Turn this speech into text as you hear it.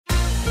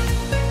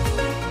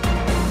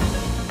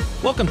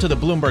Welcome to the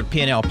Bloomberg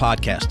P&L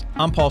podcast.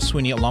 I'm Paul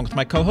Sweeney along with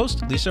my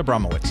co-host, Lisa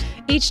Abramowitz.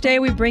 Each day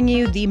we bring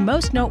you the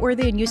most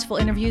noteworthy and useful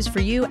interviews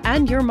for you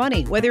and your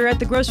money, whether you're at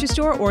the grocery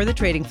store or the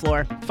trading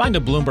floor. Find the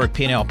Bloomberg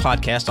P&L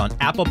podcast on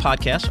Apple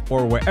Podcasts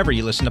or wherever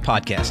you listen to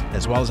podcasts,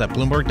 as well as at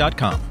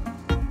Bloomberg.com.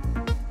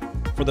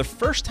 For the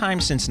first time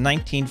since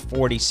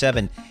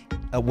 1947,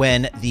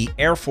 when the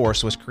Air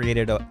Force was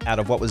created out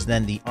of what was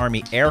then the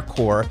Army Air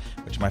Corps,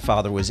 which my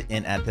father was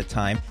in at the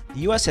time, the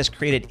U.S. has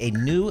created a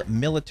new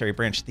military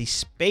branch, the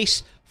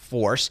Space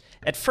Force.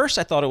 At first,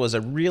 I thought it was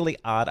a really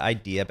odd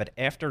idea, but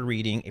after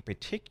reading a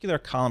particular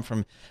column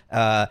from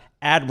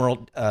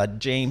Admiral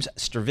James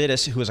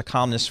Stavridis, who is a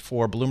columnist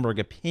for Bloomberg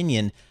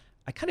Opinion,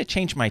 I kind of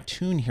changed my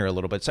tune here a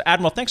little bit. So,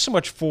 Admiral, thanks so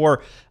much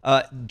for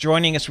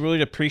joining us.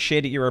 Really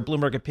appreciate it. You're a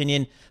Bloomberg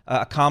Opinion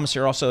columnist.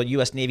 You're also a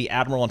U.S. Navy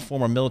Admiral and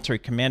former military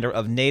commander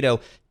of NATO.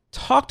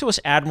 Talk to us,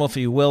 Admiral, if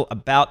you will,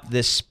 about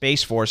this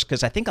Space Force,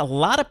 because I think a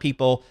lot of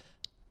people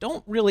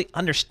don't really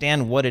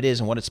understand what it is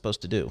and what it's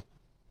supposed to do.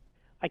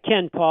 I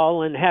can,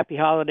 Paul, and happy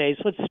holidays.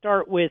 Let's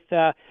start with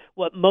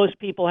what most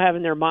people have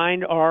in their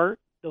mind are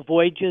the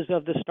voyages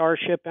of the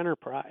Starship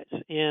Enterprise.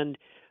 And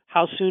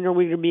how soon are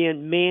we going to be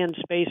in manned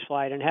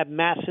spaceflight and have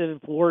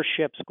massive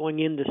warships going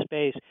into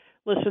space?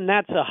 Listen,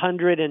 that's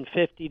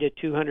 150 to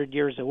 200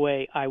 years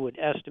away, I would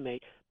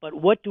estimate. But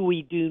what do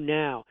we do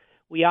now?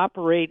 We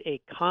operate a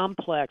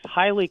complex,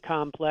 highly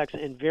complex,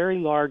 and very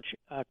large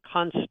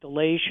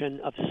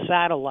constellation of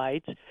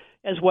satellites,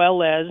 as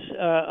well as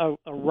a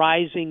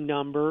rising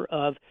number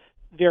of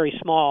very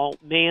small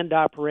manned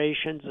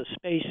operations, a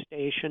space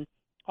station.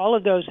 All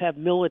of those have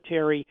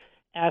military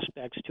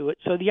aspects to it.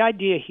 So the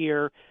idea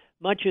here,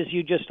 much as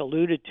you just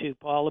alluded to,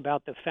 Paul,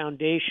 about the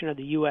foundation of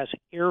the U.S.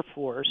 Air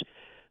Force,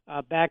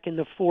 back in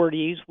the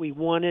 40s, we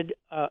wanted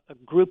a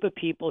group of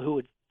people who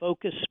would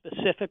focus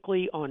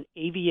specifically on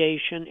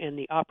aviation and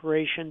the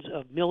operations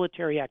of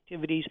military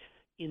activities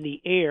in the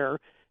air.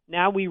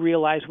 Now we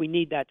realize we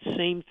need that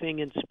same thing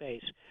in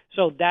space.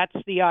 So that's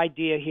the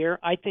idea here.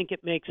 I think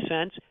it makes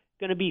sense. It's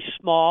going to be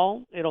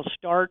small. It'll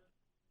start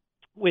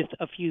with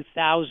a few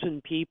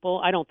thousand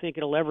people. I don't think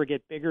it'll ever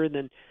get bigger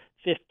than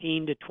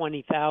 15 to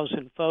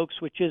 20,000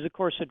 folks, which is, of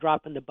course, a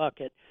drop in the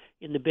bucket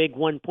in the big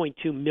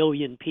 1.2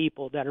 million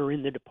people that are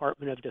in the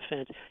Department of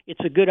Defense. It's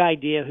a good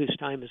idea whose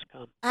time has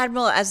come.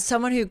 Admiral, as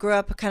someone who grew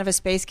up kind of a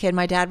space kid,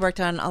 my dad worked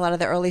on a lot of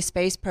the early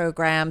space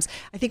programs.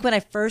 I think when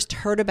I first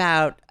heard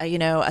about,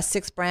 a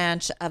sixth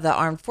branch of the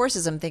armed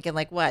forces, I'm thinking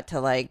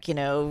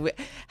to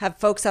have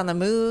folks on the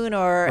moon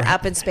or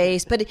up in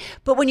space. But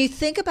when you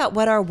think about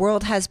what our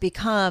world has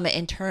become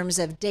in terms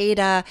of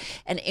data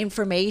and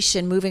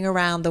information moving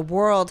around the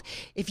world,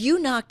 if you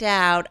knocked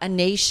out a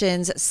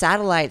nation's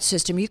satellite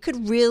system, you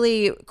could really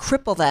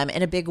cripple them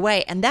in a big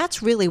way. And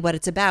that's really what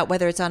it's about,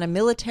 whether it's on a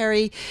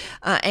military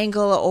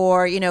angle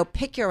or,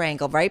 pick your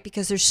angle, right?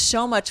 Because there's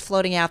so much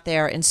floating out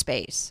there in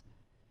space.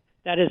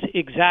 That is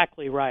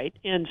exactly right.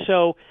 And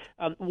so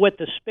what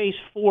the Space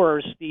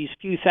Force, these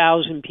few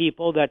thousand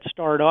people that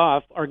start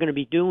off, are going to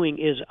be doing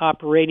is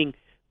operating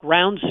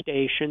ground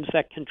stations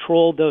that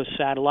control those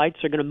satellites.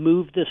 They're going to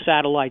move the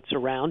satellites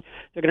around.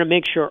 They're going to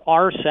make sure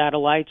our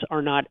satellites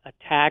are not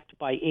attacked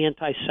by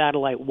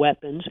anti-satellite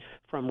weapons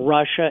from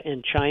Russia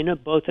and China,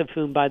 both of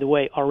whom, by the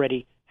way,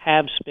 already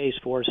have space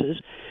forces.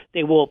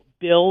 They will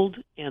build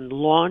and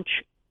launch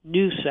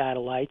new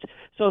satellites.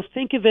 So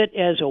think of it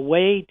as a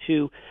way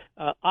to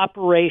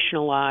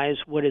operationalize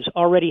what is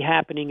already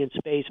happening in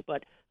space,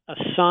 but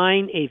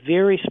assign a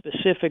very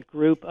specific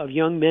group of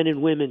young men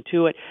and women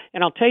to it.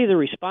 And I'll tell you, the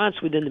response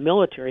within the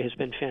military has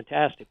been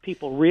fantastic.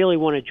 People really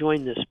want to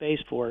join the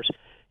Space Force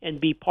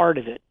and be part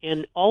of it.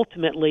 And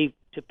ultimately,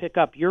 to pick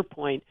up your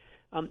point,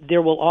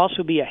 there will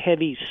also be a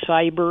heavy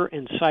cyber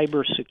and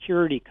cyber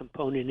security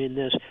component in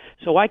this.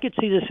 So I could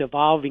see this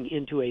evolving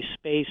into a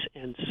space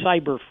and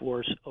cyber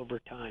force over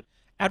time.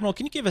 Admiral,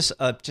 can you give us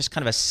just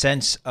kind of a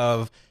sense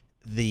of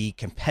the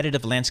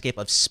competitive landscape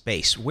of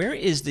space? Where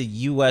is the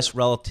U.S.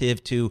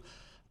 relative to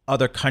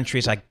other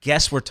countries? I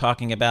guess we're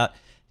talking about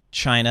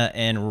China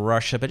and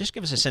Russia, but just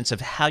give us a sense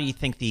of how you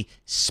think the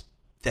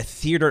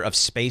theater of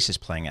space is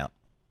playing out.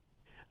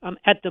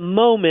 At the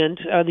moment,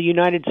 the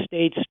United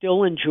States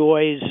still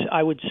enjoys,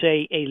 I would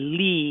say, a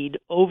lead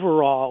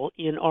overall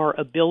in our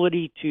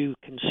ability to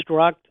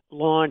construct,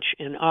 launch,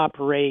 and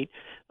operate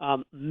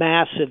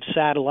massive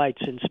satellites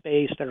in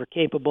space that are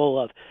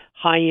capable of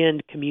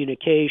high-end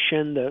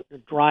communication,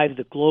 drive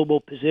the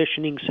global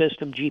positioning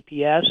system,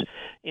 GPS,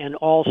 and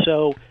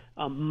also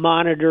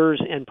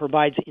monitors and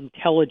provides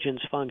intelligence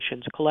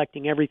functions,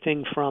 collecting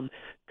everything from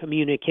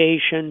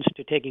communications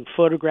to taking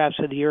photographs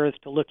of the Earth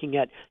to looking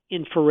at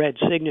infrared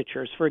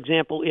signatures. For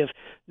example, if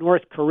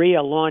North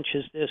Korea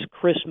launches this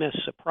Christmas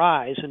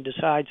surprise and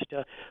decides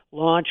to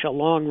launch a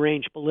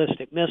long-range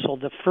ballistic missile,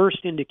 the first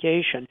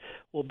indication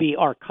will be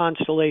our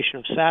constellation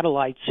of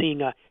satellites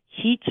seeing a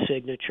heat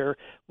signature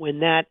when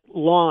that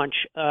launch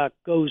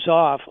goes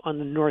off on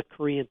the North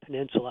Korean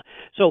peninsula.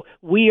 So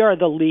we are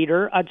the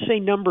leader. I'd say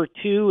number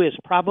two is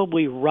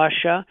probably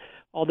Russia,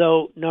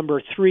 although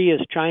number three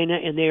is China,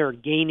 and they are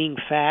gaining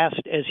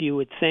fast, as you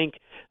would think,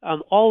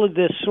 All of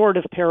this sort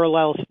of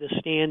parallels the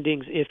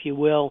standings, if you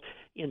will,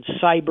 in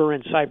cyber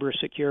and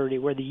cybersecurity,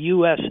 where the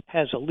U.S.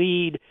 has a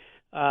lead.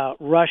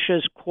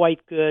 Russia's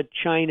quite good.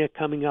 China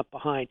coming up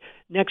behind.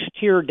 Next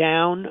tier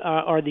down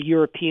are the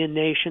European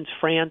nations.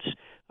 France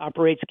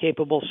operates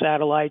capable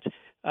satellites.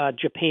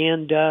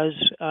 Japan does.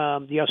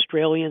 The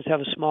Australians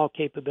have a small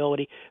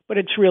capability, but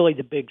it's really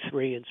the big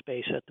three in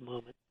space at the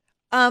moment.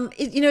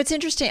 It's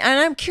interesting. And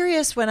I'm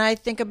curious when I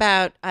think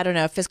about, I don't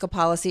know, fiscal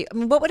policy, I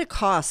mean, what would it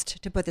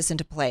cost to put this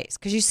into place?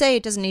 Because you say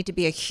it doesn't need to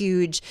be a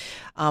huge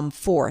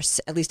force,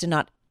 at least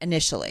not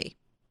initially.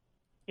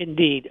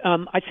 Indeed.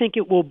 I think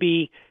it will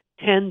be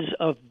tens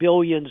of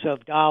billions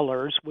of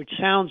dollars, which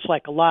sounds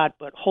like a lot,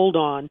 but hold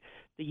on.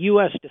 The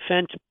U.S.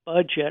 defense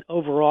budget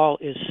overall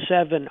is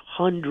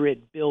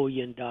 $700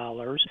 billion.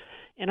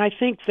 And I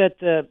think that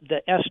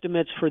the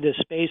estimates for the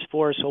Space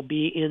Force will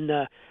be in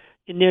the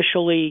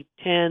initially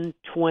 10,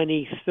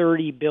 20,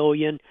 30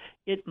 billion.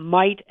 It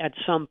might at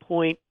some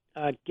point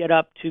get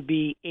up to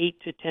be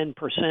 8 to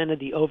 10% of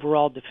the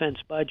overall defense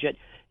budget.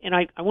 And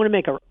I want to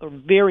make a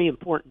very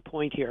important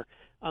point here.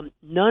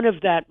 None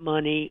of that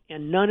money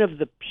and none of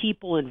the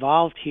people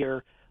involved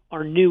here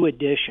are new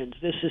additions.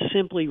 This is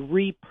simply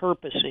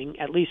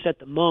repurposing, at least at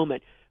the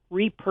moment,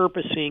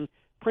 repurposing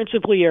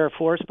principally Air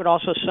Force, but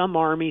also some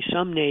Army,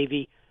 some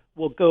Navy,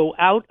 will go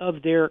out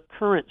of their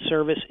current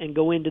service and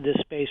go into the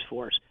Space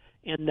Force.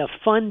 And the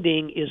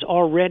funding is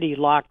already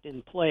locked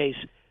in place,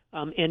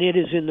 and it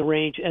is in the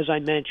range, as I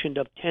mentioned,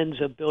 of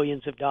tens of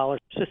billions of dollars.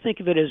 So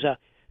think of it as a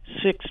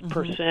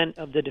 6%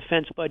 of the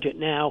defense budget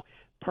now,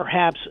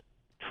 perhaps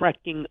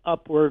trekking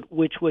upward,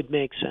 which would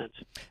make sense.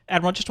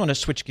 Admiral, I just want to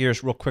switch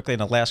gears real quickly in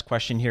the last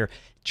question here.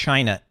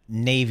 China,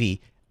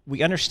 Navy.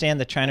 We understand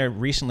that China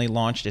recently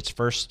launched its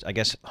first, I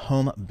guess,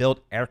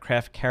 home-built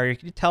aircraft carrier.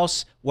 Can you tell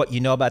us what you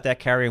know about that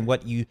carrier and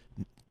what you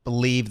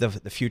believe the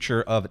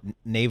future of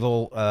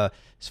naval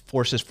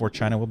forces for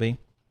China will be?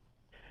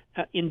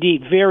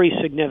 Indeed, very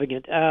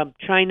significant.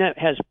 China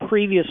has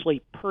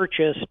previously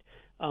purchased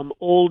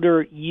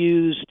older,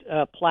 used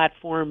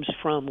platforms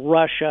from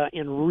Russia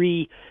and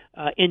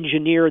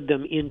re-engineered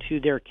them into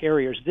their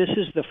carriers. This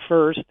is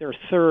their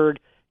third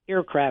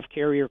aircraft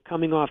carrier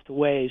coming off the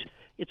ways.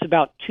 It's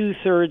about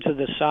 2/3 of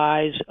the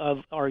size of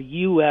our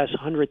U.S.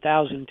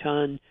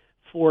 100,000-ton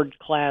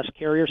Ford-class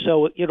carrier,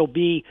 so it'll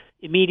be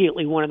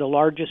immediately one of the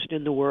largest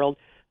in the world.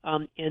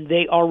 And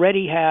they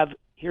already have,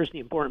 here's the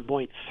important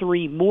point,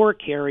 3 more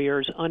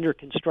carriers under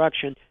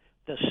construction,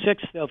 the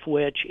 6th of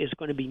which is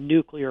going to be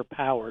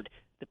nuclear-powered.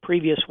 The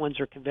previous ones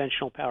are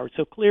conventional powered.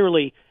 So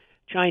clearly,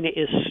 China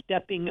is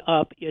stepping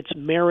up its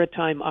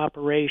maritime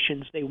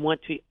operations. They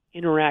want to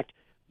interact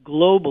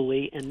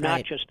globally and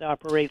not just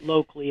operate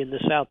locally in the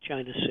South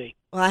China Sea.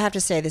 Well, I have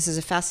to say, this is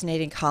a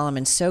fascinating column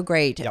and so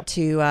great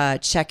to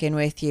check in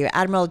with you.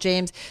 Admiral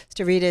James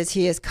Stavridis,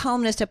 he is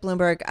columnist at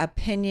Bloomberg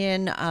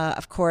Opinion,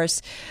 of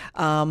course,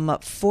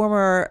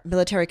 former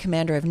military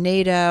commander of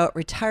NATO,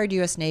 retired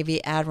U.S.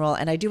 Navy admiral.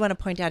 And I do want to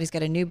point out he's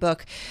got a new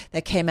book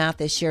that came out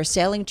this year,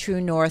 Sailing True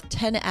North,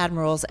 10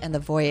 Admirals and the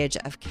Voyage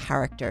of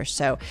Character.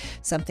 So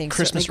something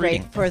Christmas certainly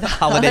reading. Great for the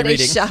holiday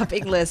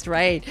shopping list,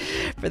 right?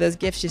 For those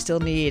gifts you still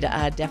need,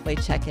 definitely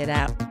check it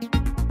out.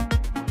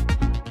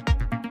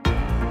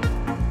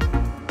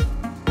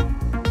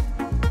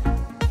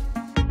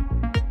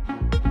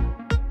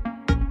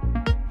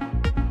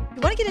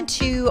 Get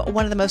into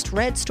one of the most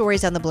read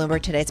stories on the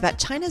Bloomberg today. It's about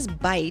China's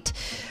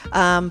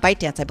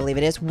ByteDance, I believe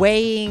it is,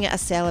 weighing a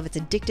sale of its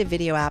addictive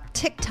video app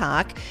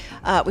TikTok.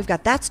 We've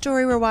got that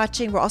story we're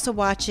watching. We're also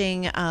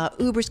watching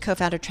Uber's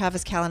co-founder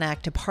Travis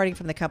Kalanick departing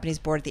from the company's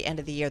board at the end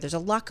of the year. There's a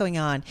lot going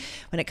on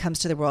when it comes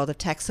to the world of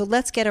tech. So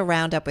let's get a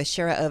roundup with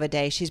Shira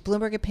Ovide. She's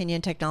Bloomberg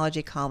Opinion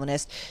technology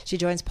columnist. She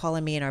joins Paul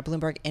and me in our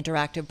Bloomberg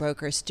Interactive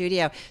Brokers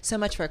studio. So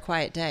much for a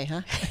quiet day,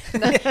 huh?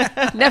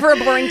 Never a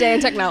boring day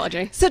in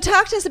technology. So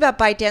talk to us about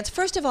ByteDance.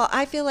 First of all,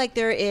 I feel like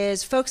there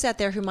is folks out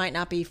there who might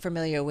not be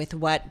familiar with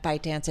what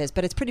ByteDance is,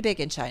 but it's pretty big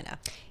in China.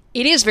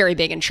 It is very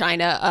big in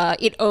China.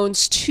 It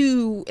owns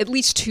at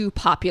least two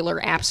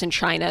popular apps in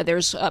China.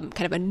 There's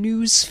kind of a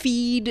news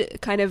feed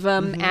kind of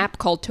app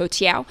called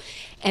Toutiao,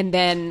 and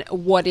then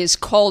what is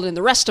called in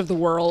the rest of the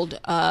world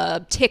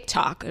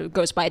TikTok. It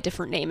goes by a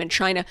different name in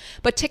China.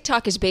 But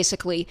TikTok is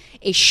basically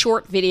a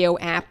short video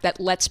app that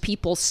lets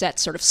people set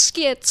sort of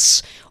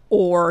skits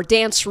or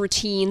dance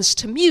routines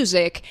to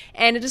music,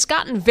 and it has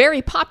gotten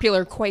very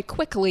popular quite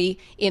quickly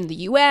in the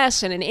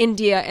US and in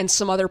India and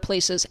some other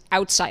places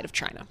outside of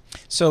China.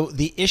 So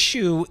the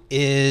issue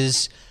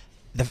is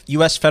the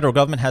U.S. federal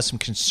government has some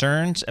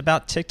concerns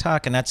about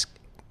TikTok, and that's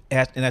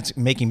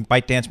making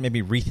ByteDance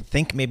maybe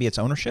rethink maybe its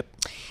ownership?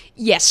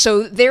 Yes,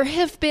 so there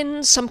have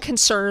been some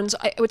concerns,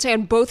 I would say,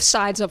 on both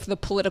sides of the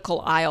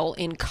political aisle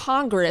in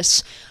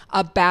Congress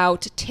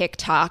about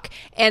TikTok.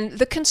 And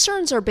the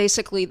concerns are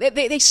basically,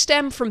 they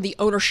stem from the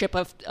ownership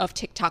of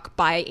TikTok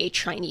by a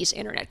Chinese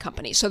internet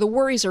company. So the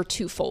worries are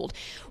twofold.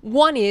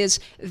 One is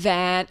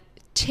that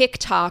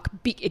TikTok,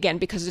 again,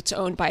 because it's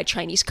owned by a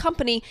Chinese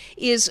company,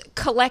 is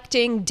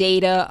collecting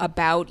data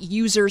about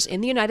users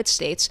in the United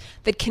States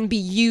that can be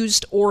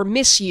used or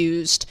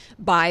misused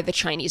by the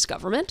Chinese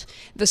government.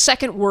 The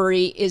second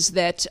worry is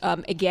that,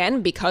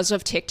 again, because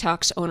of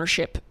TikTok's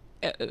ownership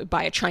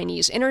by a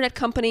Chinese internet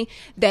company,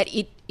 that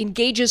it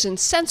engages in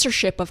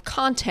censorship of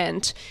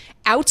content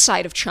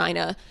outside of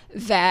China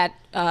that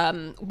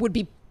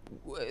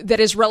that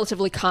is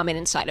relatively common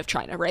inside of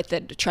China, right?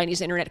 That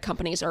Chinese internet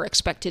companies are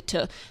expected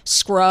to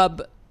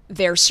scrub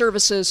their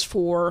services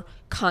for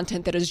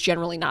content that is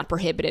generally not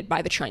prohibited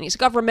by the Chinese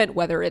government,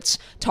 whether it's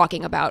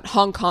talking about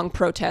Hong Kong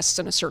protests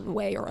in a certain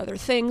way or other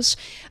things.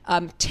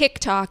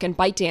 TikTok and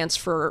ByteDance,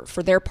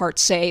 for their part,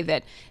 say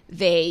that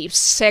they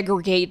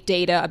segregate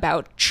data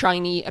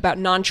about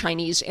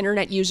non-Chinese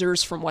internet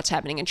users from what's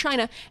happening in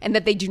China, and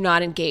that they do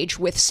not engage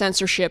in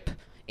censorship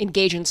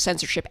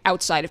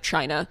outside of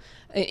China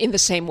in the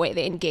same way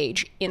they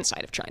engage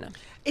inside of China.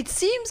 It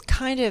seems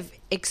kind of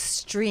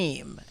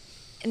extreme.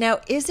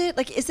 Now, is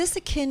this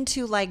akin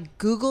to like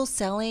Google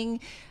selling,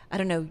 I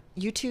don't know,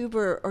 YouTube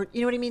or you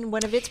know what I mean,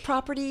 one of its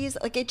properties?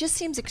 Like, it just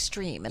seems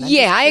extreme. And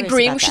I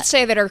agree. And we should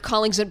say that our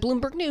colleagues at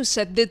Bloomberg News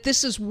said that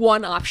this is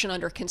one option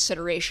under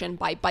consideration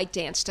by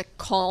ByteDance to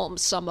calm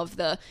some of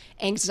the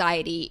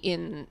anxiety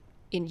in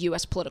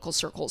U.S. political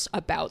circles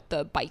about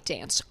the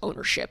ByteDance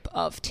ownership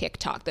of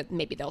TikTok, that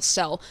maybe they'll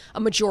sell a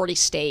majority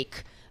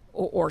stake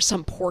or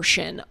some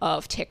portion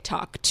of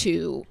TikTok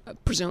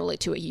presumably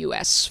to a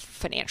U.S.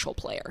 financial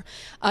player.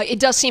 It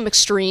does seem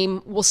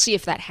extreme. We'll see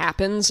if that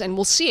happens, and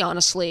we'll see,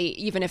 honestly,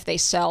 even if they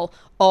sell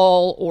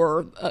all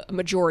or a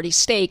majority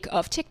stake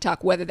of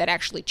TikTok, whether that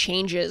actually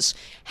changes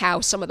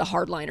how some of the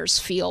hardliners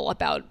feel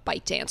about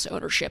ByteDance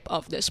ownership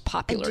of this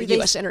popular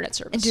U.S. internet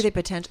service. And who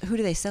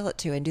do they sell it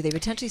to? And do they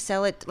potentially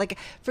sell it, like,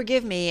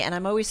 forgive me, and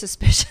I'm always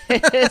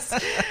suspicious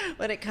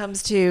when it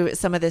comes to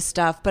some of this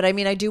stuff, but I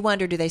mean, I do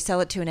wonder, do they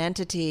sell it to an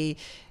entity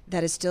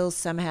that is still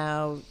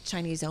somehow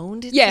Chinese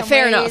owned? Yeah,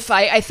 fair enough.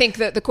 I think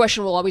that the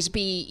question will always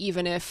be,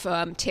 even if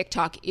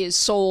TikTok is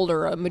sold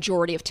or a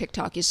majority of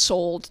TikTok is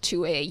sold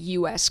to a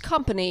U.S.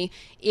 company,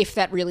 if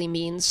that really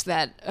means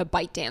that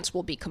ByteDance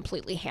will be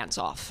completely hands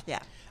off. Yeah.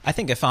 I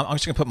think if I'm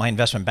just going to put my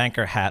investment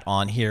banker hat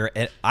on here,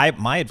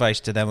 my advice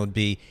to them would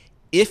be,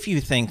 if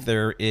you think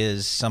there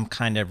is some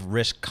kind of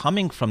risk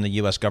coming from the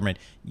U.S. government,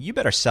 you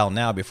better sell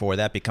now before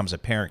that becomes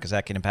apparent, because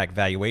that can impact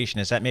valuation.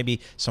 Is that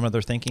maybe some of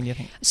their thinking, do you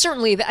think?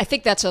 Certainly. I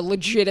think that's a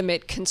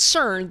legitimate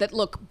concern that,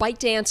 look,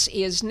 ByteDance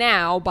is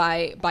now,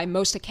 by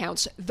most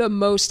accounts, the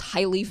most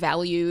highly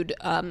valued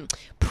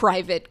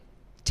private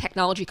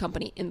technology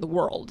company in the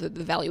world.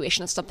 The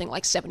valuation is something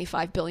like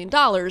 $75 billion.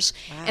 Wow.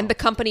 And the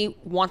company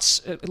wants,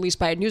 at least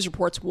by news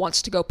reports,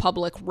 wants to go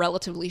public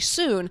relatively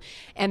soon.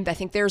 And I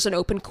think there's an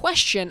open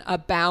question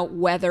about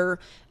whether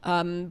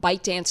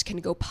ByteDance can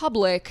go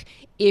public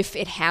if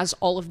it has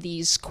all of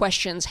these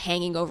questions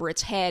hanging over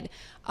its head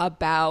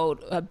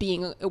about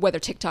whether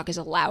TikTok is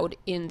allowed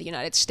in the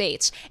United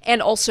States,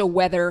 and also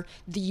whether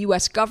the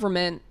U.S.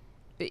 government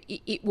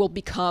it will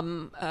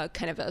become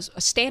kind of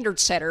a standard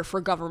setter for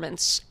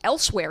governments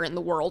elsewhere in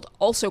the world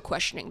also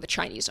questioning the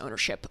Chinese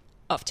ownership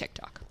of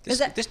TikTok.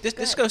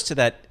 This goes to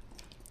that,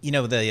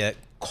 the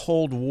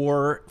Cold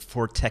War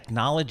for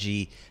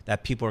technology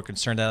that people are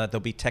concerned that there'll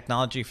be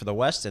technology for the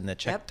West and the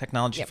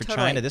technology for totally.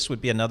 China. This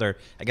would be another,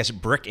 I guess,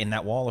 brick in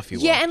that wall, if you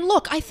will. Yeah, and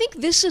look, I think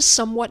this is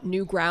somewhat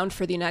new ground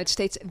for the United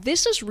States.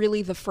 This is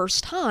really the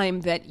first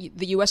time that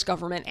the U.S.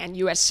 government and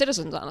U.S.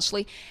 citizens,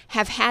 honestly,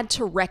 have had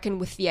to reckon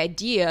with the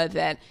idea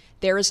that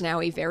there is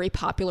now a very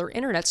popular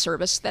internet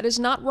service that is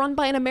not run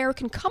by an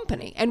American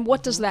company. And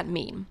what does that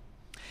mean?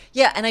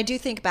 Yeah, and I do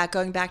think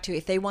going back to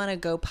if they want to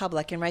go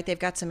public, and they've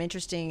got some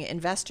interesting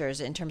investors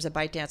in terms of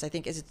ByteDance. I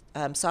think, is it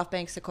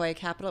SoftBank, Sequoia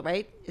Capital,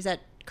 right? Is that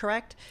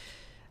correct?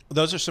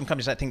 Those are some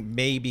companies I think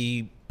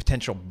maybe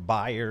potential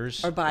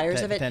buyers. Or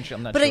buyers of it.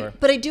 I'm not sure.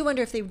 But I do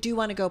wonder if they do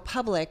want to go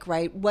public,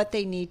 right, what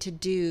they need to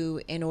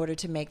do in order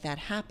to make that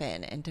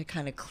happen and to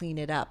kind of clean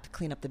up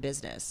the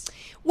business.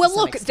 Well,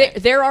 look,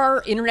 there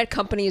are internet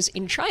companies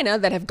in China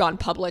that have gone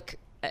public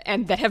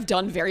and that have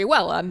done very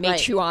well.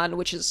 Meituan,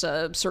 which is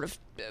sort of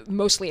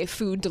mostly a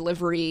food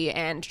delivery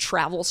and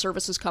travel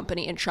services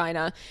company in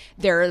China.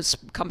 There's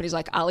companies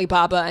like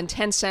Alibaba and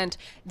Tencent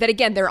that,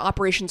 again, their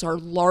operations are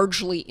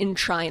largely in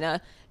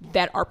China,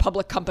 that are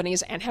public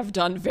companies and have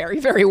done very,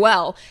 very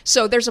well.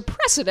 So there's a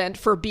precedent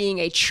for being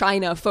a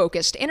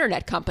China-focused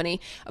internet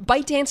company.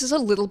 ByteDance is a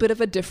little bit of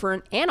a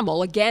different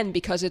animal, again,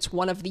 because it's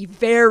one of the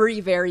very,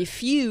 very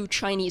few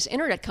Chinese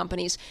internet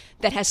companies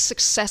that has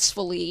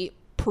successfully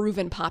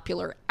proven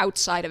popular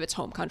outside of its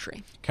home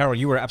country. Carol,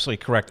 you were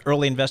absolutely correct.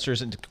 Early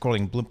investors,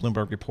 according to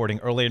Bloomberg reporting,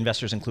 early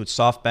investors include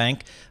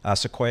SoftBank,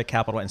 Sequoia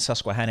Capital, and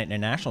Susquehanna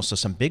International. So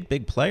some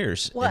big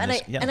players. Well,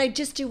 and I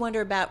just do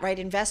wonder about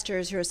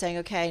investors who are saying,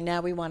 okay,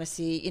 now we want to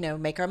see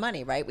make our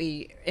money, right?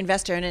 We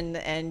invest in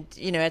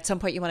and at some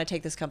point you want to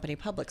take this company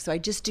public. So I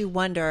just do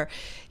wonder,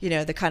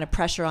 the kind of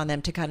pressure on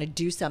them to kind of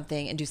do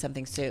something and do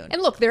something soon.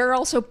 And look, there are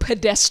also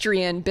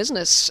pedestrian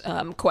business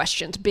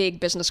questions, big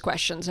business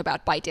questions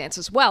about ByteDance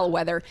as well,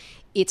 whether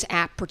its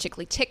app,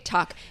 particularly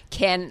TikTok,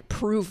 can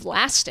prove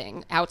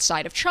lasting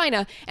outside of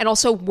China, and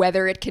also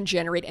whether it can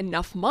generate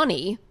enough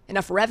money,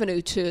 enough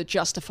revenue to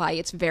justify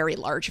its very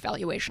large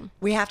valuation.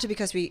 We have to,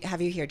 because we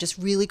have you here. Just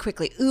really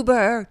quickly,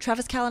 Uber,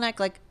 Travis Kalanick,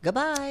 like,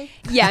 goodbye.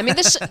 Yeah, I mean,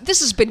 this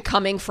has been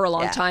coming for a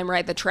long time,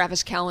 right? That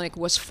Travis Kalanick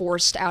was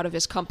forced out of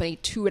his company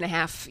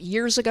 2.5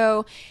 years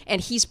ago, and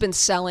he's been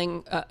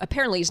selling,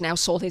 apparently he's now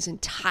sold his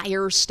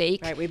entire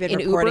stake We've been in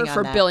reporting Uber for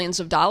on that. billions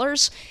of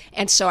dollars.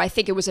 And so I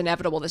think it was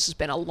inevitable. This has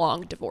been a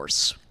long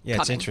divorce. Yeah,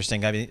 coming. It's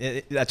interesting. I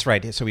mean, that's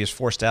right. So he was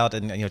forced out,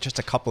 and just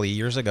a couple of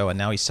years ago, and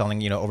now he's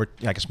selling, over,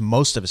 I guess,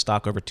 most of his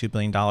stock, over $2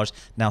 billion.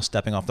 Now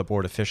stepping off the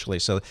board officially.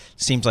 So it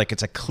seems like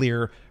it's a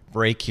clear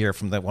break here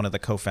from one of the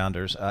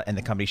co-founders and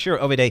the company. Shira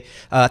Ovide,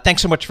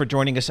 thanks so much for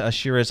joining us.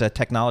 Shira is a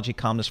technology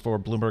columnist for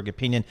Bloomberg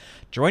Opinion,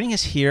 joining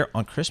us here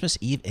on Christmas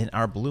Eve in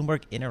our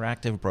Bloomberg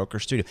Interactive Broker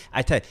Studio.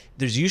 I tell you,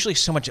 there's usually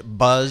so much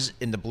buzz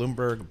in the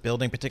Bloomberg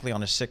building, particularly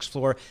on the 6th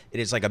floor. It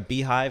is like a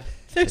beehive.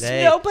 There's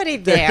Today, nobody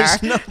there.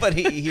 There's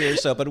nobody here.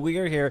 But we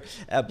are here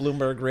at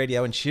Bloomberg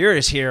Radio, and Shira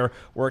is here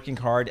working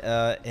hard.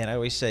 And I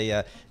always say,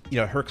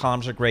 her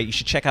columns are great. You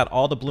should check out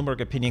all the Bloomberg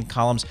Opinion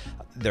columns.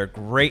 They're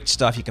great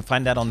stuff. You can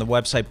find that on the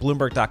website,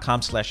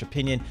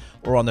 bloomberg.com/opinion,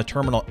 or on the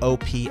terminal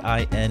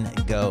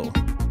OPIN Go.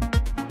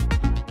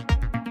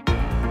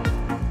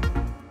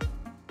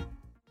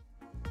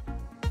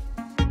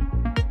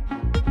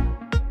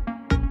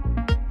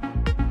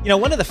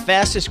 One of the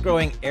fastest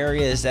growing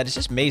areas that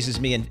just amazes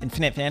me in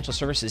financial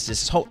services is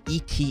this whole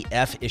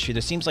ETF issue.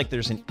 There seems like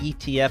there's an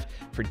ETF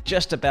for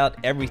just about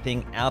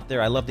everything out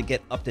there. I love to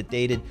get up to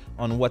date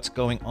on what's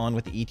going on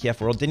with the ETF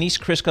world. Denise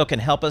Crisco can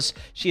help us.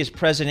 She is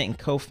president and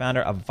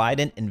co-founder of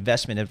Vident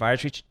Investment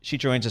Advisory. She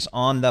joins us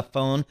on the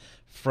phone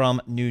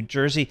from New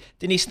Jersey.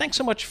 Denise, thanks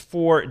so much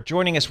for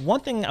joining us. One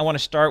thing I want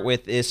to start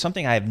with is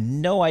something I have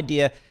no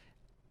idea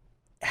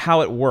how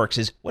it works.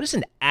 Is what is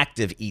an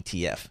active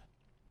ETF?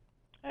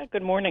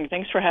 Good morning.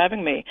 Thanks for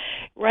having me.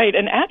 Right.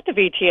 An active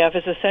ETF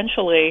is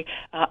essentially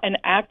an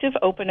active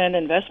open-end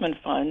investment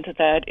fund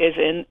that is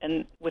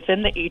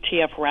within the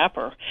ETF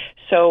wrapper.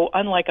 So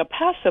unlike a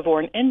passive or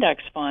an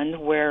index fund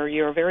where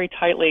you're very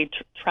tightly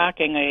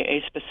tracking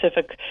a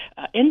specific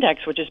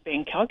index which is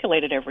being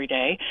calculated every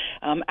day,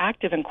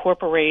 active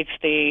incorporates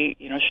the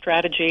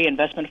strategy,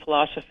 investment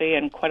philosophy,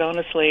 and quite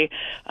honestly,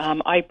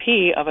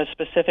 IP of a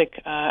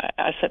specific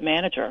asset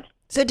manager.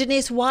 So,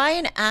 Denise, why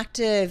an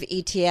active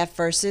ETF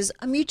versus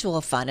a mutual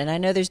fund? And I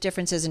know there's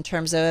differences in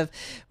terms of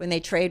when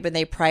they trade, when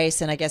they price,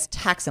 and I guess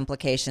tax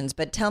implications.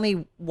 But tell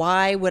me,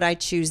 why would I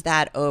choose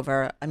that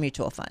over a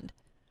mutual fund?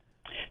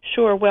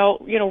 Sure. Well,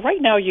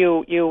 right now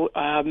you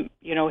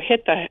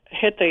hit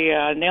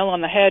the nail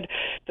on the head.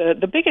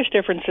 The biggest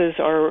differences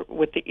are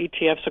with the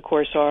ETFs, of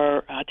course,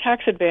 are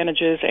tax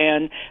advantages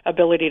and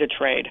ability to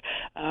trade.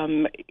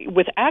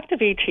 With active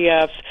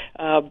ETFs,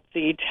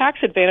 the tax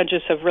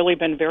advantages have really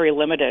been very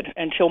limited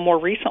until more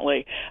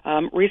recently.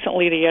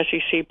 Recently, the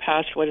SEC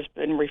passed what has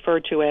been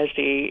referred to as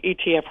the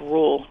ETF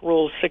Rule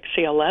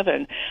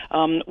 6C11,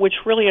 which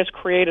really has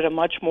created a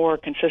much more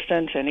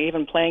consistent and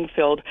even playing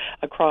field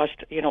across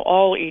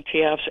all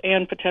ETFs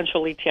and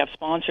potential ETF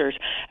sponsors.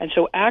 And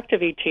so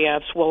active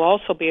ETFs will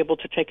also be able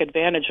to take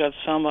advantage of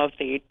some of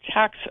the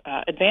tax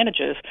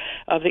advantages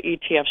of the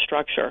ETF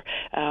structure.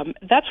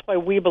 That's why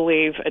we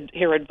believe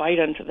here at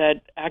Vident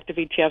that active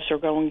ETFs are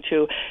going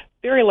to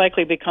very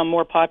likely become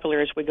more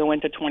popular as we go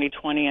into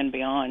 2020 and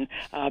beyond,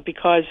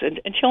 because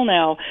until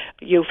now,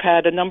 you've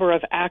had a number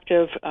of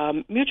active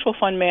mutual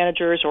fund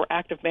managers or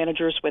active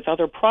managers with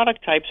other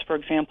product types, for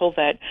example,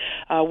 that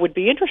would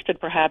be interested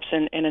perhaps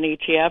in an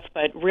ETF,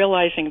 but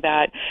realizing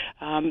that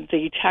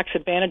the tax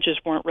advantages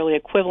weren't really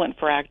equivalent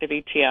for active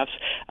ETFs,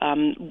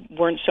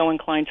 weren't so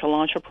inclined to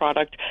launch a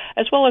product,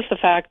 as well as the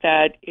fact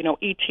that,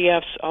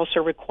 ETFs also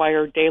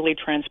require daily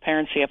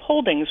transparency of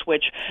holdings,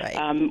 which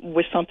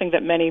was something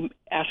that many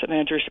asset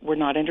managers were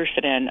not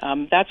interested in.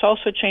 That's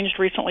also changed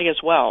recently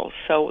as well.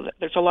 So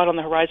there's a lot on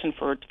the horizon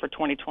for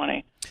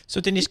 2020. So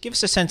Denise, give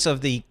us a sense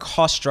of the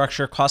cost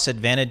structure, cost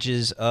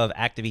advantages of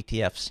active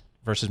ETFs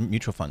versus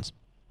mutual funds.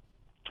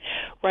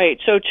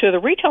 Right. So to the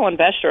retail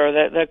investor,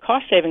 the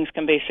cost savings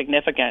can be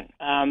significant.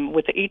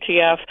 With the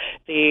ETF,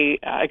 the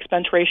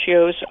expense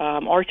ratios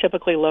are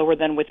typically lower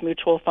than with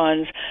mutual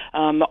funds,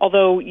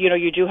 although,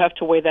 you do have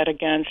to weigh that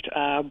against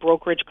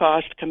brokerage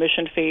costs,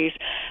 commission fees,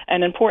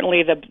 and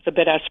importantly, the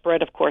bid-ask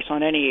spread, of course,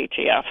 on any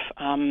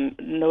ETF,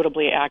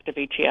 notably active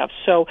ETFs.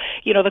 So,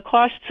 the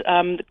costs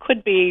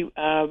could be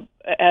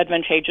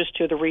advantageous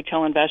to the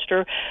retail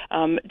investor.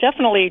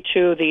 Definitely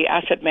to the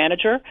asset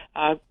manager,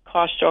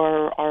 costs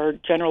are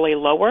generally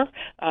lower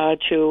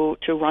to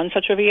run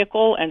such a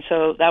vehicle, and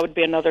so that would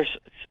be another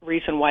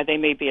reason why they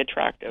may be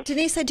attractive.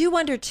 Denise, I do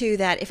wonder too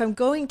that if I'm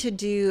going to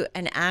do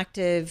an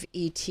active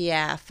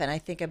ETF, and I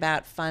think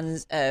about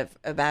funds,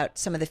 about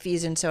some of the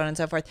fees and so on and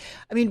so forth,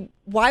 I mean,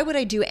 why would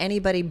I do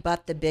anybody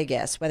but the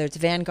biggest, whether it's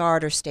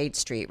Vanguard or State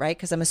Street, right?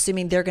 Because I'm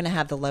assuming they're going to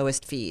have the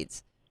lowest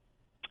fees.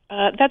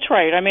 That's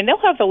right. I mean,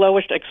 they'll have the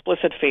lowest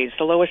explicit fees,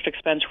 the lowest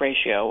expense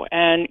ratio.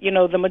 And,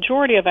 the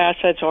majority of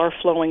assets are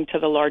flowing to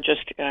the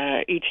largest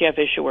ETF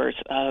issuers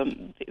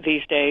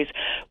these days.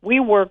 We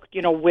work,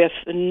 with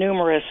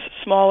numerous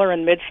smaller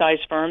and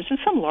mid-sized firms and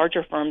some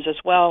larger firms as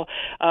well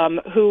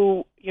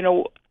who,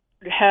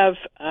 have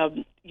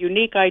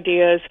unique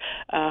ideas,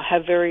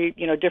 have very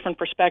different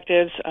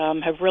perspectives,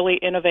 have really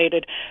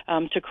innovated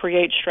to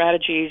create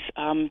strategies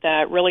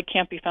that really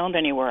can't be found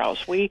anywhere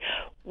else.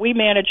 We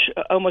manage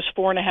almost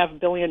 $4.5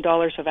 billion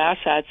of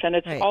assets, and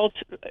it's all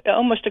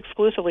almost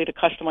exclusively to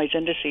customized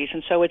indices.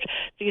 And so it's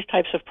these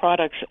types of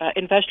products,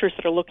 investors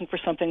that are looking for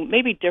something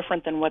maybe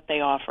different than what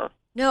they offer.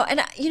 No,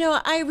 and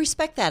I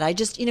respect that. I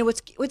just,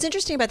 what's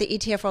interesting about the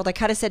ETF world, I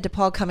kind of said to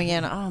Paul coming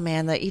in, oh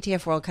man, the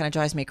ETF world kind of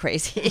drives me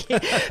crazy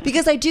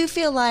because I do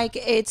feel like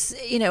it's,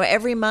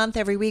 every month,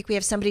 every week we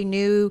have somebody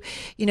new,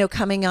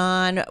 coming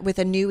on with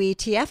a new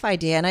ETF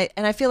idea.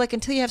 And I feel like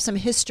until you have some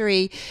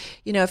history,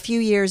 a few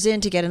years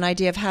in to get an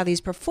idea of how these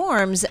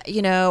performs,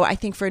 I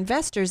think for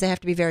investors, they have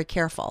to be very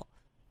careful.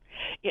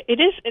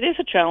 It is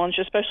a challenge,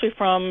 especially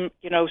from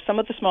some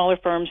of the smaller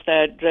firms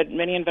that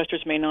many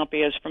investors may not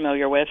be as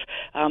familiar with.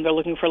 They're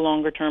looking for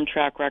longer term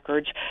track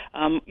records.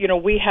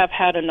 We have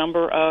had a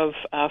number of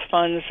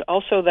funds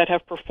also that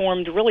have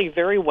performed really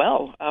very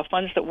well.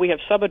 Funds that we have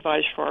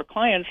sub-advised for our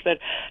clients that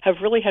have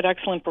really had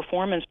excellent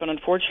performance, but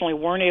unfortunately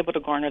weren't able to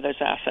garner those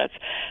assets,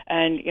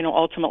 and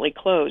ultimately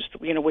closed.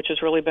 Which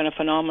has really been a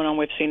phenomenon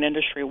we've seen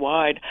industry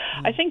wide.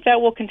 I think that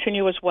will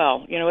continue as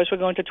well. As we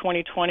go into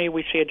 2020,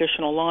 we see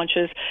additional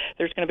launches.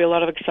 There's going to be a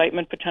lot of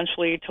excitement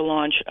potentially to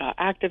launch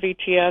active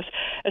ETFs,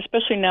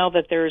 especially now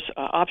that there's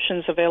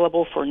options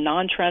available for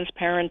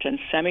non-transparent and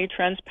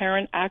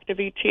semi-transparent active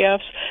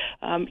ETFs.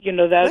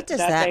 What does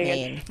that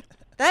mean?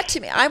 That to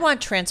me, I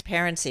want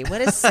transparency.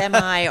 What is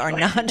semi or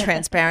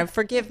non-transparent?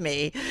 Forgive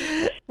me.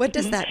 What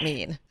does that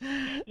mean?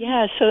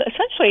 Yeah, so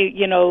essentially,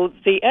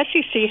 the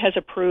SEC has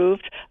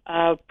approved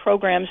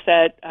programs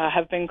that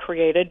have been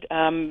created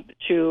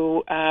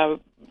to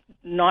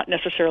not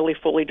necessarily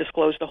fully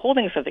disclose the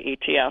holdings of the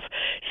ETF,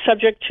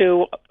 subject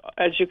to,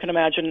 as you can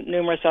imagine,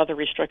 numerous other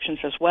restrictions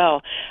as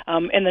well.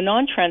 In the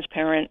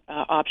non-transparent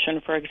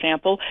option, for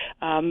example,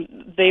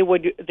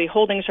 the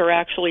holdings are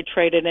actually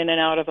traded in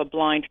and out of a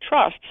blind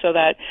trust so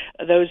that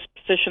those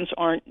positions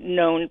aren't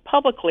known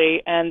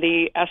publicly, and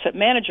the asset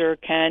manager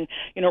can,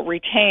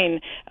 retain,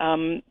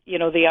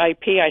 the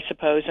IP, I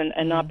suppose,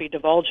 and not be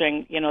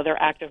divulging, their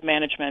active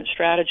management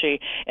strategy.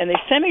 And the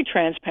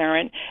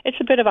semi-transparent, it's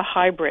a bit of a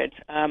hybrid.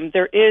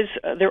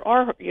 There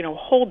are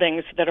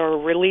holdings that are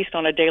released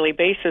on a daily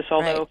basis,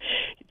 although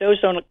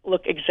those don't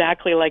look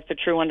exactly like the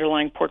true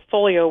underlying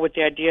portfolio, with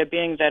the idea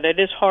being that it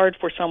is hard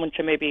for someone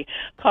to maybe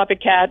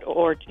copycat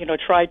or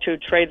try to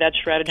trade that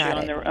strategy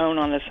on their own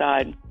on the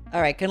side.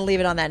 All right, going to leave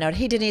it on that note.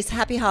 Hey, Denise,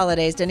 happy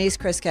holidays. Denise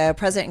Crisco,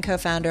 president and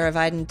co-founder of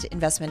Ident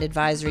Investment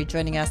Advisory,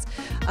 joining us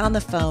on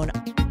the phone.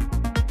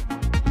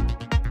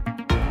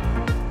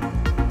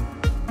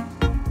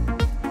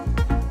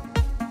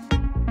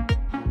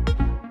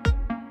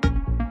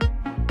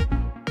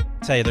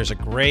 Tell you, there's a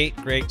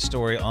great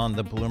story on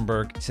the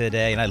Bloomberg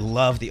today, and I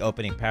love the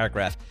opening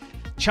paragraph.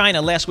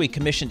 China last week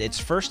commissioned its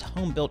first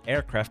home-built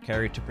aircraft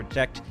carrier to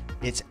protect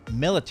its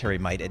military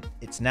might.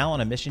 It's now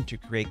on a mission to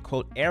create,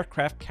 quote,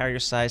 aircraft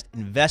carrier-sized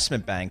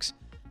investment banks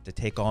to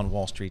take on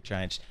Wall Street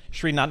giants.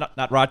 Sri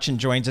Natrachan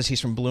joins us.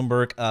 He's from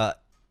Bloomberg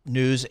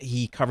News.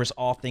 He covers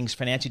all things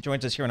finance. He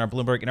joins us here in our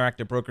Bloomberg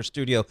Interactive Broker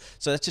studio.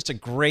 So that's just a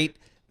great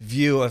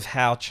view of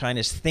how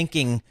China's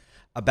thinking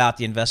about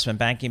the investment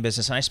banking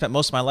business. And I spent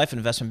most of my life in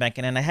investment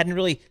banking, and I hadn't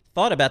really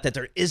thought about that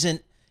there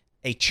isn't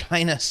a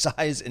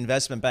China-sized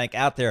investment bank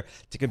out there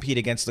to compete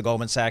against the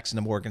Goldman Sachs and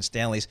the Morgan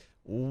Stanleys.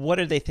 What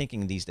are they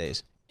thinking these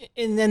days?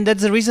 And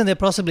that's the reason they're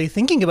possibly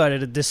thinking about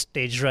it at this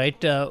stage,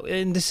 right?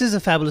 And this is a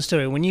fabulous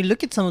story. When you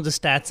look at some of the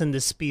stats in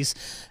this piece,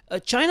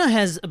 China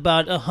has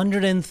about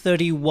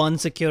 131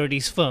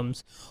 securities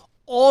firms.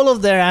 All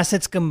of their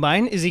assets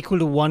combined is equal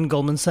to one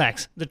Goldman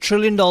Sachs. The $1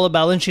 trillion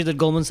balance sheet that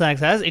Goldman Sachs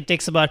has, it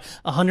takes about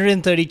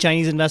 130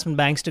 Chinese investment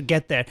banks to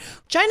get there.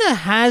 China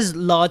has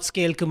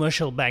large-scale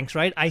commercial banks,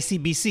 right?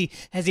 ICBC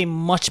has a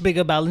much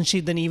bigger balance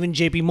sheet than even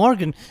JP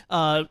Morgan,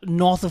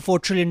 north of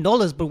 $4 trillion.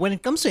 But when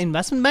it comes to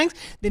investment banks,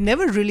 they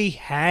never really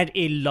had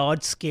a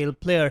large-scale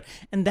player.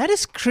 And that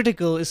is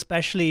critical,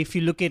 especially if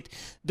you look at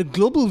the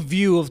global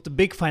view of the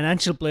big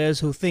financial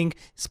players who think,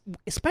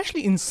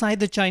 especially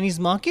inside the Chinese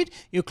market,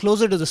 you're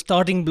closer to the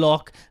starting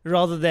block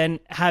rather than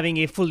having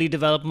a fully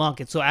developed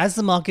market. So as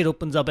the market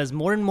opens up, as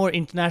more and more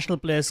international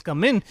players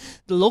come in,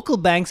 the local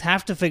banks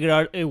have to figure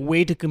out a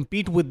way to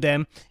compete with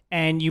them,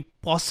 and you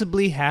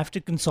possibly have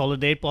to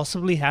consolidate,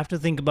 possibly have to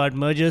think about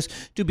mergers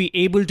to be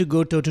able to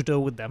go toe-to-toe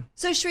with them.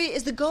 So Sri,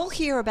 is the goal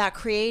here about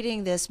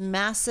creating this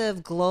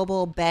massive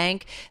global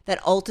bank that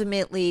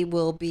ultimately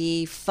will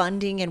be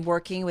funding and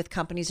working with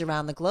companies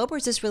around the globe, or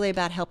is this really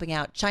about helping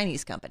out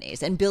Chinese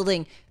companies and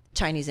building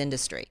Chinese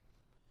industry?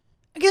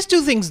 I guess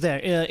two things there.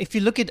 If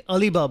you look at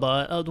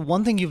Alibaba, the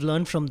one thing you've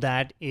learned from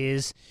that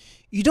is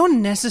you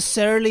don't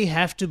necessarily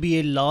have to be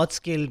a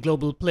large-scale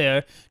global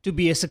player to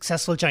be a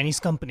successful Chinese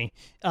company.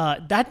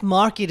 That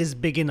market is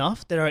big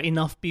enough. There are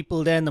enough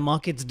people there, and the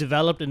market's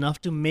developed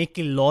enough to make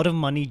a lot of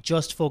money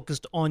just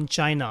focused on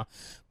China.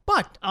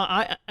 But,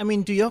 I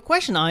mean, to your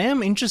question, I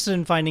am interested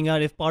in finding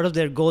out if part of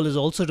their goal is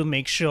also to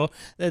make sure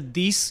that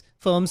these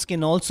firms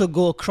can also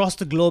go across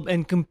the globe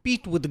and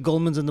compete with the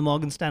Goldmans and the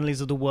Morgan Stanleys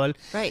of the world.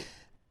 Right.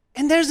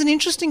 And there's an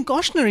interesting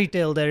cautionary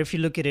tale there if you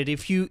look at it.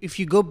 If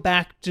you go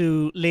back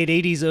to late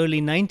 80s,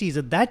 early 90s,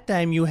 at that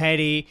time you had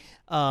a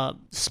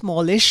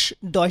smallish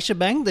Deutsche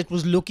Bank that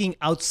was looking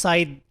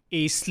outside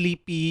a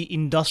sleepy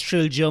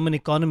industrial German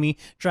economy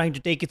trying to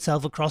take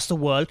itself across the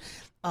world.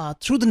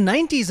 Through the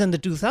 90s and the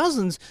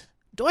 2000s,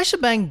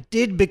 Deutsche Bank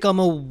did become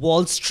a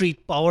Wall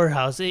Street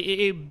powerhouse,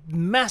 a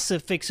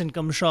massive fixed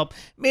income shop,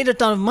 made a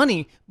ton of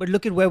money, but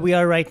look at where we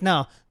are right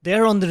now.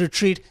 They're on the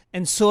retreat,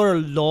 and so are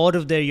a lot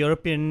of their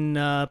European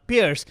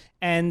peers.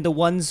 And the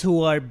ones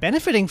who are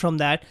benefiting from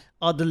that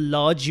are the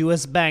large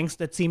US banks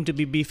that seem to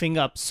be beefing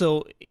up.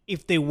 So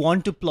if they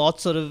want to plot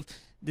sort of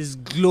this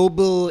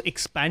global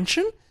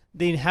expansion,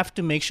 they have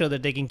to make sure they're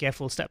taking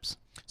careful steps.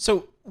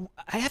 So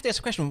I have to ask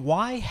a question.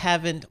 Why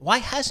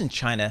hasn't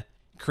China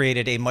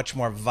created a much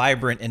more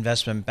vibrant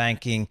investment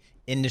banking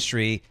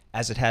industry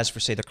as it has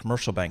for, say, the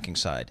commercial banking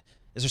side?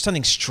 Is there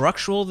something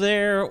structural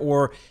there?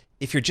 Or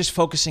if you're just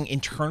focusing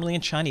internally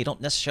in China, you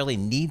don't necessarily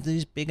need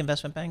these big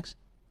investment banks?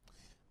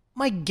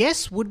 My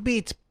guess would be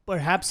it's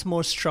perhaps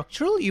more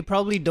structural. You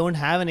probably don't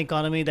have an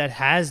economy that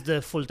has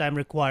the full-time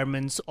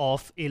requirements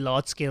of a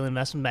large-scale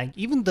investment bank.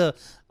 Even the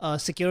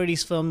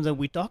securities firms that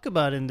we talk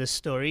about in this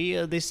story,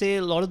 they say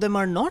a lot of them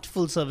are not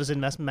full-service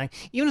investment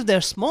bank. Even if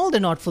they're small, they're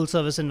not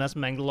full-service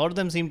investment bank. A lot of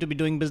them seem to be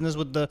doing business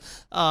with the,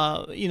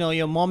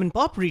 your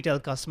mom-and-pop retail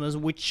customers,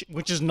 which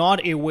is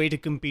not a way to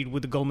compete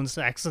with the Goldman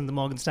Sachs and the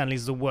Morgan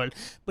Stanleys of the world.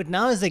 But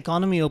now as the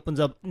economy opens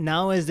up,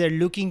 now as they're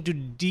looking to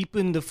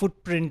deepen the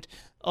footprint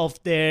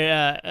of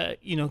their,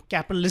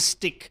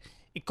 capitalistic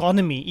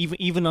economy,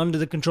 even under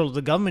the control of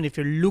the government, if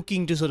you're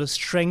looking to sort of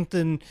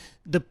strengthen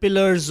the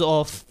pillars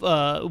of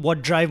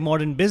what drive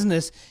modern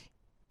business,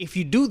 if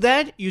you do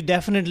that, you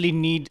definitely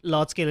need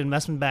large-scale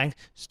investment banks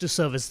to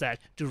service that,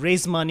 to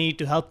raise money,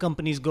 to help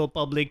companies go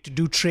public, to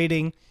do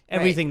trading,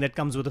 everything that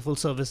comes with a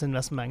full-service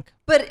investment bank.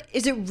 But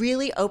is it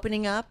really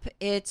opening up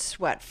its,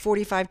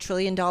 $45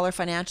 trillion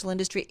financial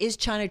industry? Is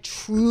China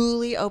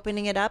truly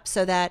opening it up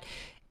so that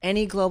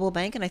any global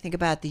bank, and I think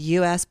about the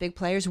U.S. big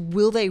players,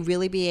 will they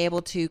really be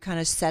able to kind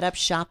of set up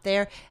shop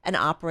there and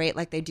operate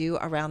like they do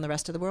around the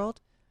rest of the world?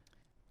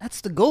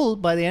 That's the goal.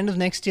 By the end of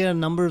next year, a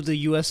number of the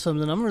U.S.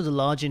 firms, a number of the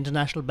large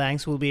international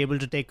banks will be able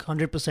to take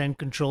 100%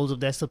 controls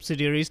of their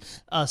subsidiaries.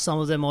 Some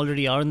of them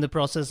already are in the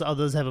process.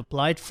 Others have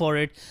applied for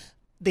it.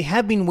 They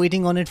have been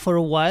waiting on it for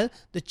a while.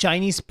 The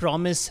Chinese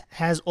promise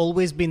has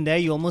always been there.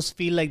 You almost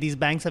feel like these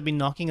banks have been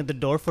knocking at the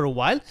door for a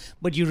while,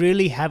 but you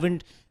really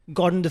haven't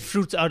gotten the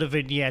fruits out of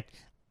it yet.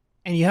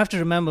 And you have to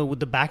remember, with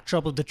the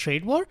backdrop of the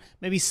trade war,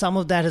 maybe some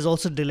of that has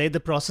also delayed the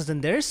process.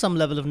 And there is some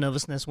level of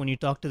nervousness when you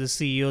talk to the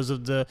CEOs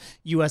of the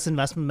U.S.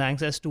 investment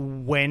banks as to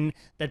when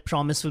that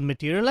promise will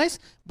materialize.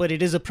 But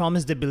it is a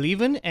promise they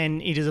believe in, and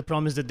it is a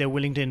promise that they're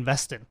willing to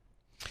invest in.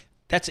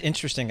 That's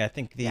interesting. I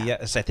think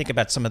as I think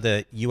about some of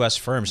the U.S.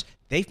 firms,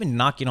 they've been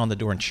knocking on the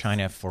door in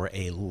China for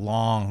a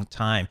long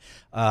time.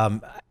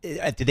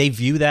 Do they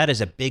view that as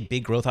a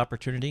big growth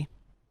opportunity?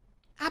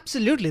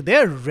 Absolutely.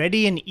 They're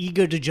ready and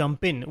eager to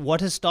jump in.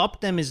 What has stopped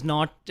them is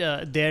not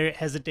their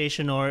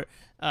hesitation or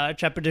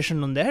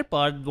trepidation on their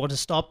part. What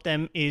has stopped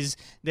them is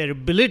their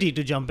ability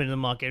to jump into the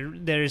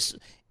market. There is,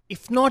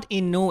 if not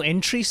a no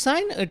entry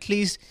sign, at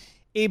least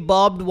a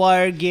barbed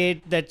wire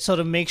gate that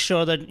sort of makes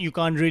sure that you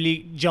can't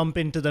really jump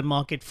into the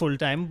market full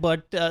time.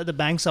 But the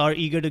banks are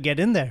eager to get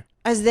in there.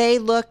 As they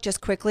look, just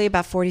quickly,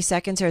 about 40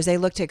 seconds, or as they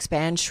look to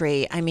expand,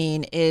 Sri, I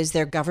mean, is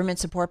there government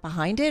support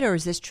behind it, or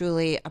is this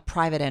truly a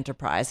private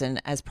enterprise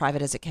and as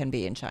private as it can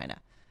be in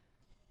China?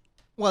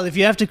 Well, if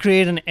you have to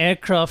create an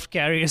aircraft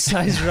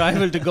carrier-sized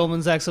rival to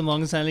Goldman Sachs or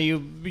Morgan Stanley,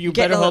 you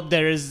better hope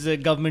there is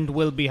government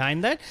will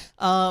behind that.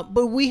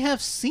 But we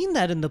have seen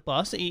that in the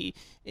past,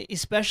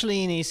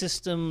 especially in a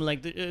system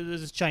like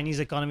the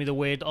Chinese economy, the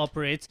way it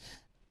operates.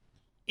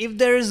 If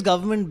there is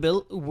government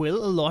will,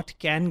 a lot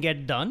can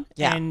get done,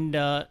 and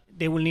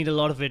they will need a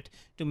lot of it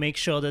to make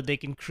sure that they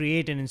can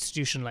create an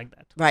institution like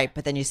that. Right,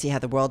 but then you see how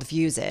the world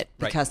views it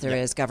because there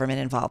is government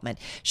involvement.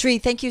 Sri,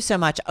 thank you so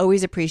much.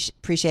 Always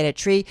appreciate it.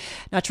 Sri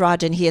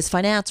Natarajan, he is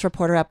finance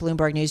reporter at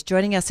Bloomberg News,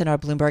 joining us in our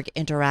Bloomberg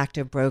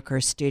Interactive Broker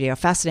studio.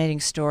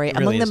 Fascinating story,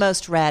 really among the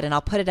most read, and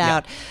I'll put it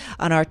out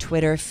on our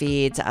Twitter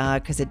feeds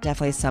because it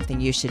definitely is something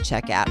you should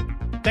check out.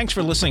 Thanks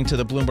for listening to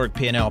the Bloomberg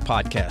P&L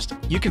podcast.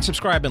 You can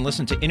subscribe and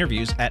listen to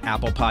interviews at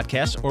Apple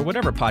Podcasts or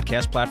whatever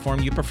podcast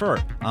platform you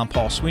prefer. I'm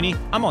Paul Sweeney.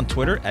 I'm on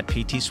Twitter at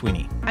PT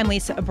Sweeney. I'm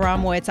Lisa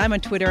Abramowitz. I'm on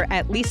Twitter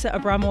at Lisa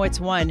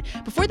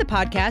Abramowitz1. Before the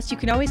podcast, you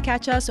can always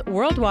catch us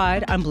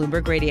worldwide on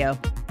Bloomberg Radio.